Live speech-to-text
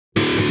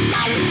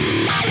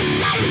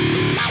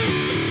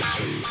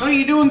How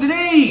you doing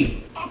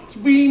today?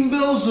 AuxBeam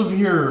BillSiff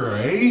here,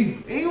 eh?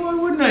 Hey, why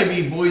wouldn't I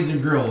be, boys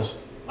and girls?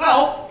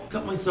 Well,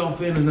 got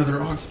myself in another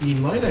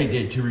AuxBeam light I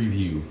did to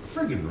review.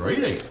 Friggin' right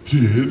I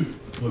did.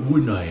 Why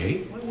wouldn't I,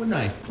 eh? Why wouldn't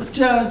I? But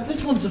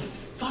this one's a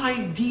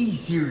 5D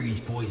series,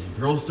 boys and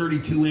girls,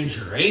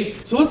 32-incher, eh?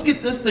 So let's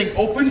get this thing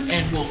open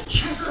and we'll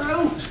check her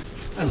out.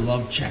 I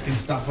love checking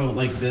stuff out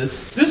like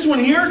this. This one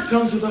here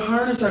comes with the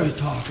harness I was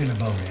talking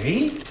about,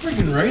 eh?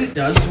 Friggin' right it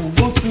does. So we'll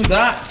go through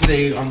that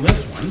today on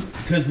this one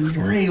because we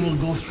weren't able to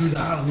go through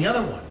that on the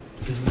other one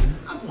because we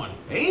didn't have one,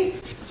 eh?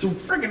 So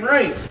friggin'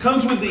 right.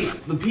 Comes with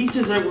the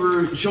pieces that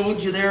were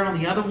showed you there on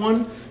the other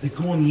one that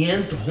go on the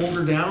ends to hold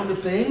her down to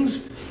things.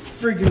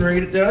 Friggin'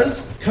 right it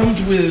does. Comes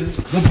with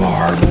the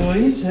bar,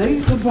 boys, hey?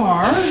 The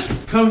bar.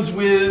 Comes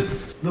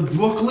with the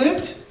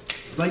booklet.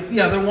 Like the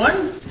other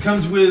one.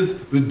 Comes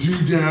with the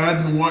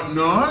doodad and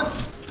whatnot.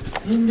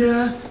 And,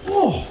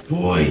 oh,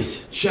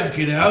 boys, check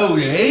it out,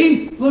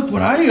 eh? Look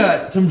what I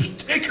got, some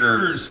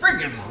stickers.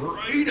 Freaking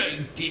right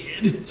I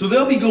did. So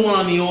they'll be going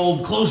on the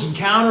old Close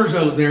Encounters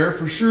out there,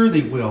 for sure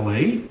they will,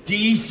 eh?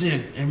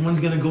 Decent. And one's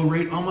gonna go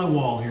right on my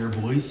wall here,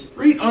 boys.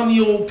 Right on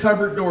the old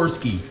cupboard door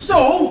ski.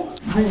 So,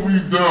 don't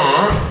need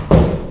that.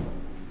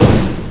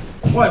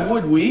 Why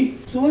would we?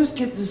 So let's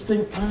get this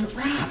thing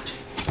unwrapped.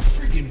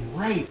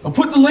 Right. I'll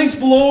put the links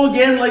below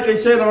again, like I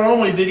said, on all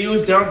my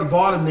videos down at the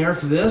bottom there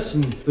for this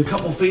and the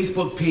couple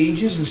Facebook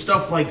pages and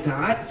stuff like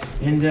that.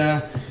 And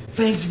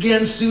thanks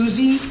again,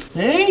 Susie.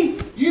 Hey,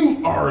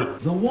 you are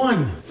the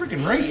one.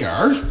 Freaking right you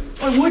are.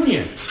 Why wouldn't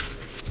you?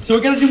 So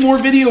we gotta do more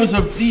videos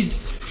of these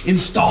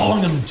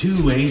installing them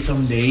too, eh?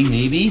 Someday,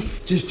 maybe.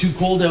 It's just too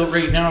cold out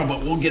right now,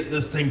 but we'll get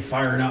this thing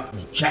fired up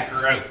and check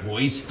her out,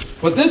 boys.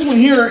 But this one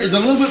here is a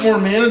little bit more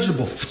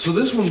manageable. So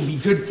this one would be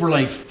good for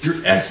like your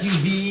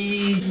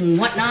SUVs and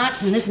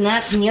whatnots and this and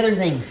that and the other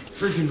things.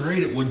 Freaking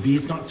right it would be.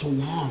 It's not so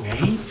long,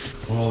 eh?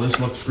 Oh, this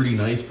looks pretty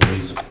nice,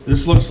 boys.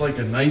 This looks like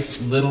a nice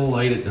little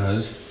light, it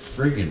does.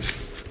 Friggin'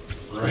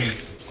 right.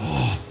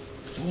 Oh,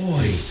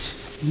 boys.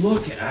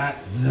 Look at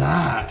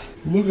that.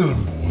 Look at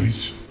them,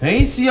 boys.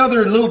 Hey, see how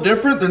they're a little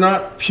different? They're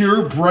not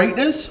pure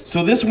brightness.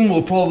 So this one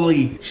will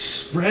probably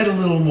spread a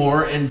little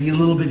more and be a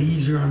little bit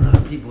easier on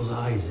other people's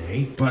eyes,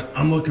 eh? But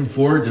I'm looking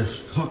forward to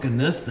hooking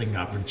this thing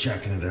up and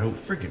checking it out.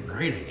 Freaking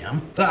right I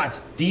am.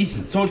 That's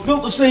decent. So it's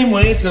built the same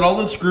way. It's got all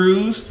the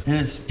screws and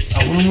it's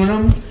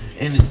aluminum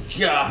and it's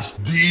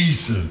just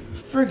decent.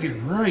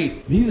 Friggin'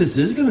 right. Maybe this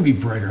is gonna be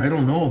brighter. I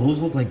don't know.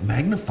 Those look like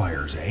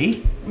magnifiers, eh?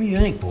 What do you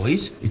think,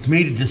 boys? It's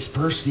made to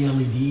disperse the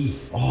LED.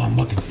 Oh, I'm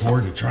looking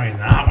forward to trying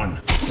that one.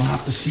 We'll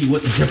have to see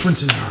what the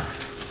differences are.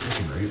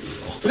 Friggin' right we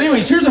will. But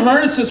anyways, here's a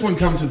harness this one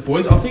comes with,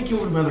 boys. I'll take you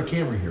over to my other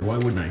camera here. Why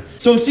wouldn't I?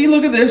 So see,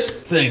 look at this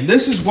thing.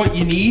 This is what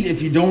you need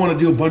if you don't want to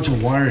do a bunch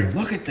of wiring.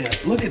 Look at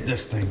that. Look at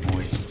this thing,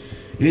 boys.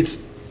 It's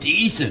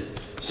decent.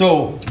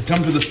 So it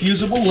comes with a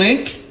fusible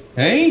link,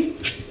 hey?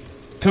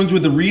 Comes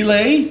with a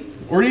relay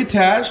already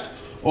attached.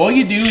 All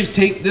you do is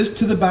take this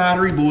to the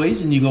battery,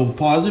 boys, and you go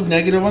positive,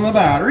 negative on the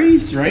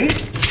batteries, right?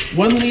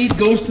 One lead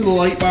goes to the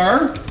light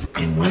bar,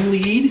 and one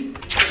lead,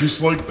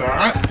 just like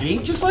that,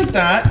 ain't just like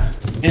that,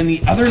 and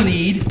the other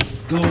lead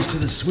goes to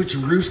the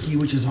switcherooski,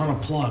 which is on a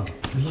plug.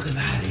 And look at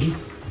that, eh?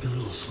 Like a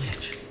little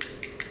switch.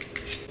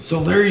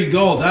 So there you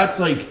go. That's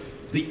like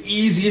the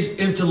easiest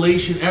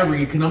installation ever.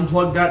 You can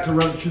unplug that to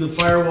run through the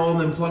firewall and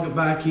then plug it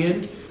back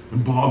in.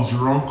 And Bob's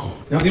your uncle.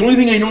 Now the only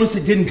thing I noticed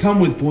it didn't come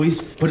with,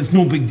 boys, but it's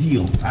no big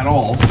deal at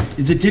all,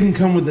 is it didn't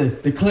come with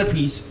the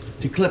clippies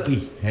to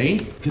clippy, hey?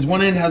 Because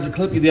one end has a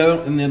clippy, the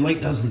other, and the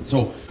light doesn't,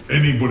 so.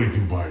 Anybody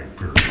can buy a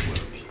pair of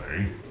clips,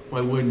 hey?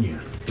 Why wouldn't you?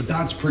 But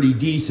that's pretty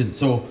decent.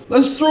 So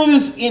let's throw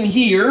this in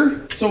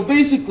here. So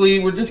basically,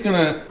 we're just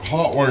gonna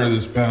hotwire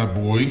this bad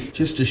boy.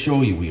 Just to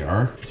show you we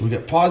are. So we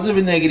got positive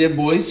and negative,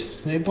 boys.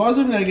 Okay,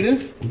 positive,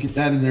 negative. We'll get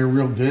that in there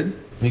real good.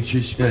 Make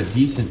sure she's got a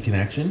decent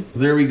connection. So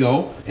there we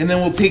go. And then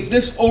we'll take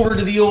this over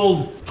to the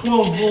old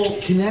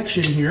 12-volt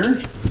connection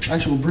here.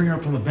 Actually, we'll bring her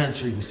up on the bench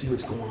so you can see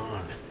what's going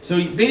on.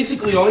 So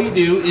basically all you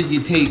do is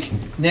you take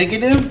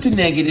negative to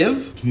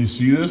negative. Can you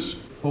see this?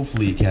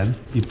 Hopefully you can.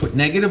 You put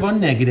negative on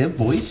negative,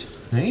 boys.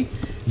 Right?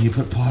 And you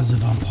put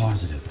positive on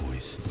positive,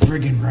 boys.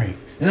 Friggin' right.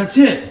 And that's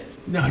it.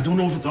 Now, I don't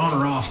know if it's on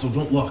or off, so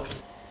don't look.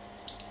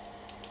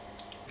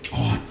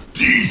 Oh,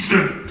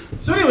 decent.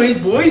 So anyways,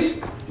 boys,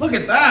 look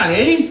at that,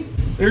 eh?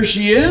 There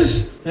she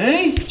is,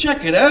 eh?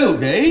 Check it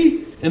out, eh?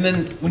 And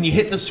then when you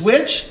hit the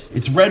switch,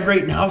 it's red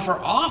right now for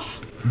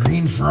off,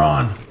 green for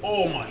on.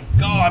 Oh my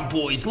God,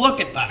 boys, look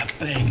at that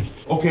thing.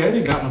 Okay, I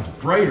think that one's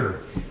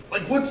brighter.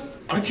 Like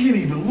I can't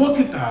even look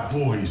at that,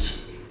 boys.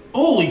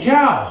 Holy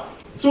cow.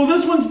 So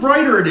this one's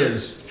brighter, it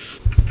is.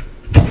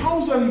 How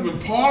is that even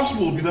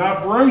possible to be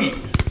that bright?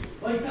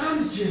 Like that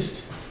is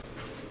just,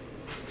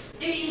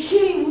 you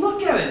can't even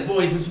look at it,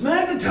 boys, it's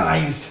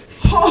magnetized.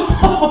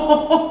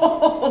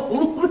 Holy,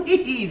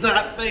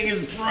 that thing is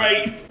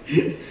bright.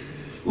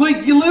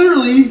 Like, you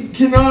literally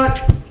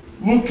cannot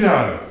look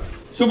at it.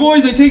 So,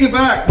 boys, I take it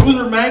back. Those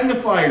are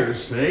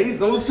magnifiers, eh?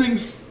 Those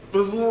things,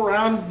 those little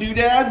round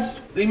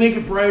doodads, they make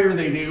it brighter,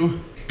 they do.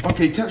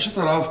 Okay, shut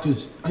that off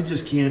because I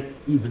just can't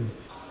even.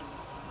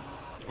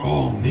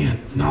 Oh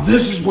man, now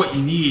this is what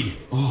you need.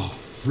 Oh,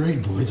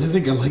 frig, boys, I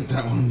think I like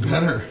that one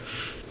better.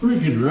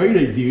 Freaking right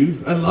I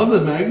do. I love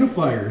the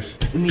magnifiers.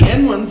 And the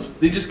end ones,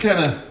 they just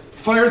kind of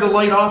fire the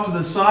light off to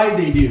the side,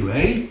 they do,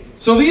 eh?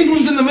 So these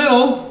ones in the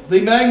middle,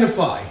 they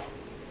magnify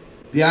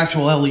the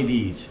actual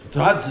LEDs. So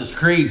that's just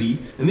crazy.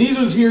 And these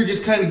ones here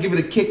just kind of give it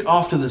a kick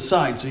off to the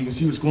side so you can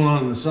see what's going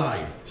on the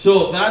side.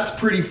 So that's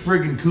pretty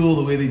friggin' cool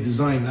the way they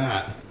designed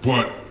that.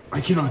 But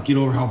I cannot get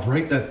over how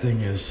bright that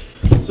thing is.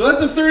 So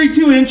that's a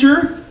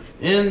 32-incher,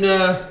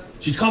 and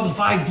she's called the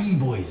 5D,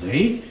 boys,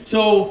 eh?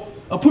 So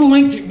I'll put a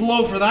link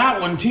below for that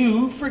one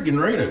too.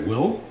 Friggin' right I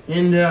will.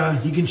 And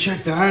you can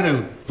check that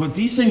out. But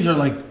these things are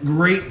like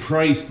great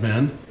priced,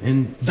 man.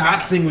 And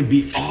that thing would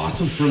be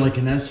awesome for like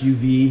an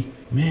SUV.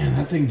 Man,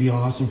 that thing would be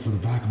awesome for the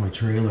back of my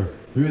trailer.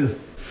 Maybe the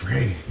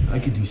frig. I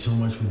could do so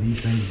much with these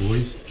things,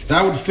 boys.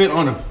 That would fit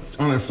on a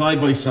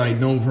side-by-side,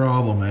 no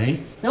problem, eh?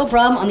 No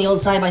problem on the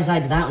old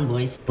side-by-side to that one,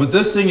 boys. But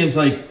this thing is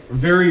like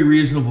very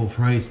reasonable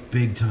price,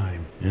 big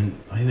time. And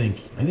I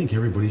think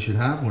everybody should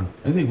have one.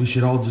 I think we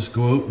should all just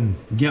go out and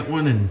get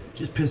one and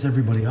just piss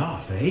everybody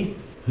off, eh?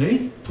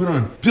 Hey? Put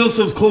on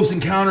BillSiff's Close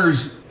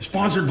Encounters,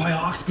 sponsored by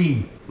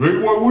AuxBeam. hey,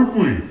 why would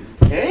we?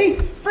 Hey?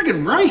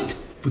 Friggin' right.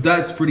 But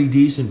that's pretty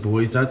decent,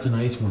 boys. That's a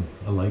nice one.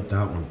 I like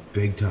that one,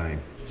 big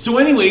time. So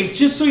anyways,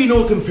 just so you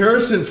know a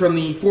comparison from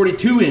the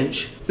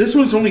 42-inch, this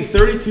one's only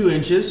 32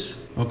 inches,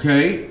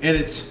 okay? And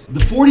the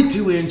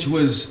 42-inch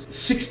was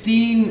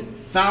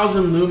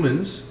 16,000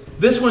 lumens.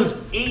 This one's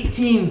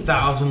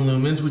 18,000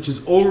 lumens, which is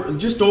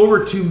just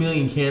over 2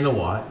 million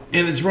kilowatt.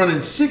 And it's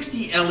running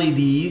 60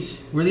 LEDs,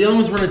 where the other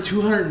one's running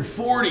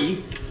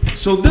 240.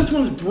 So this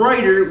one's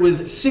brighter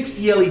with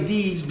 60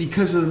 LEDs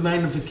because of the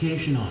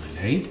magnification on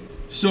it, eh?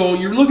 So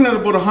you're looking at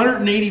about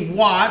 180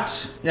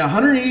 watts. Yeah,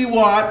 180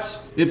 watts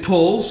it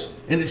pulls,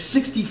 and it's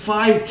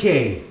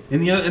 65K.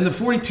 And the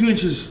 42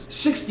 inches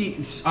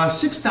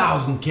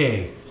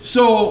 6,000K.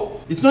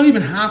 So it's not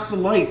even half the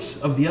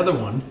lights of the other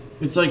one.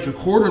 It's like a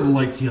quarter of the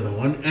lights of the other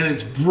one, and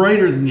it's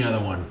brighter than the other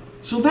one.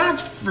 So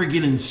that's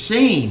friggin'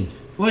 insane.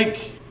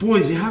 Like,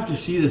 boys, you have to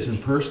see this in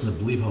person to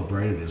believe how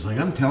bright it is. Like,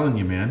 I'm telling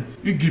you, man.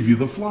 It'd give you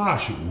the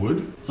flash, it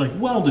would. It's like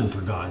welding,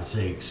 for God's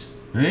sakes.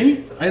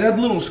 Hey? I'd have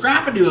a little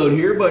scrap-a-do out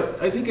here,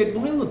 but I think I'd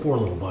win the poor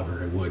little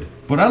bugger, I would.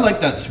 But I like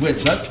that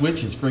switch. That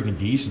switch is friggin'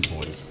 decent,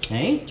 boys.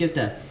 Hey, just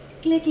a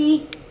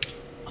clicky.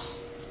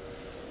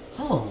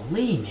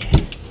 Holy,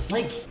 man.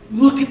 Like,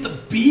 look at the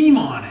beam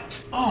on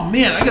it. Oh,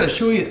 man, I gotta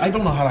show you. I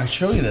don't know how to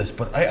show you this,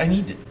 but I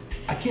need to.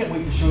 I can't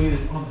wait to show you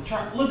this on the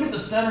truck. Look at the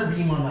center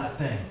beam on that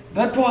thing.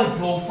 That'd probably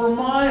go for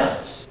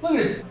miles. Look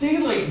at this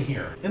daylight in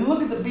here. And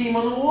look at the beam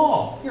on the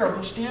wall. Here, I'll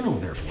go stand over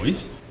there,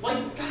 boys.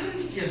 Like, that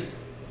is just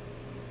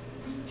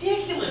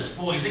ridiculous,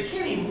 boys. I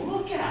can't even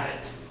look at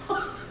it.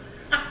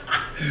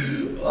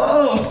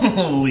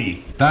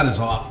 Holy. That's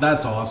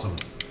awesome.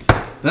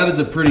 That is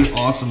a pretty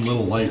awesome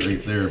little light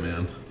right there,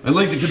 man. I'd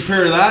like to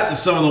compare that to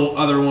some of the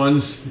other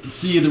ones,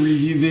 see the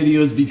review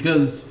videos,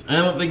 because I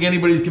don't think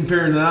anybody's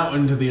comparing that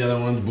one to the other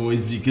ones,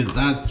 boys, because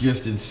that's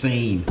just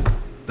insane.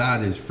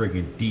 That is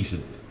freaking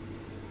decent.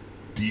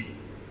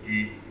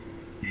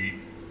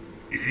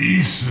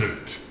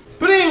 Decent.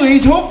 But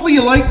anyways, hopefully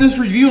you like this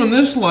review on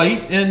this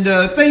light, and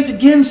thanks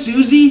again,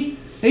 Susie.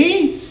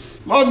 Hey?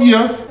 Love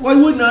ya. Why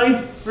wouldn't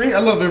I? Right? I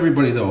love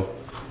everybody, though.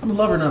 I'm a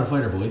lover, not a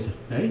fighter, boys.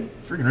 Hey?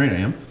 Freaking right I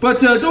am.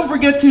 But don't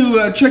forget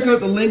to check out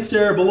the links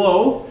there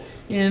below,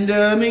 and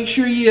make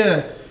sure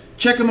you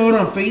check them out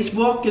on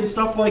Facebook and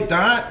stuff like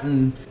that,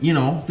 and, you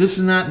know, this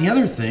and that and the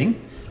other thing.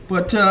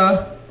 But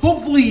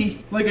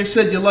hopefully, like I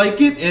said, you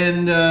like it,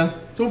 and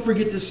don't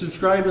forget to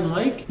subscribe and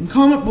like, and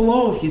comment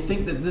below if you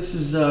think that this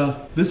is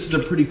a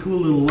pretty cool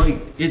little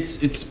light.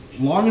 It's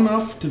long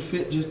enough to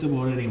fit just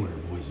about anywhere,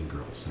 boys and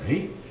girls.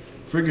 Hey?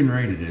 Friggin'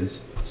 right it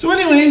is. So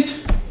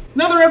anyways,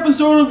 another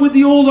episode with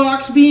the old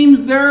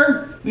AuxBeam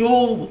there, the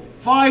old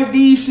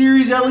 5D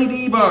series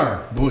LED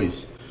bar,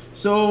 boys.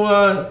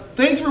 So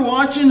thanks for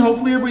watching.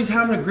 Hopefully everybody's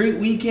having a great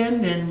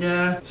weekend, and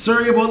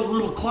sorry about the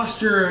little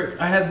cluster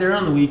I had there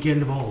on the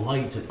weekend of all the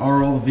lights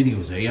or all the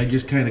videos, eh? I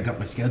just kind of got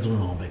my scheduling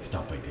all mixed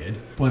up, I did.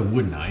 Why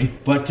wouldn't I?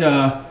 But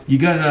you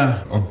got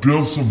a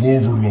BillSiff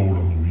overload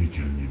on the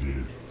weekend, you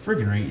did.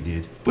 Friggin' right you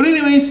did. But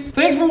anyways,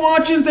 thanks for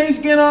watching. Thanks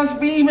again,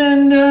 AuxBeam,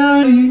 and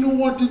you know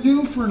what to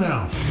do for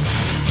now.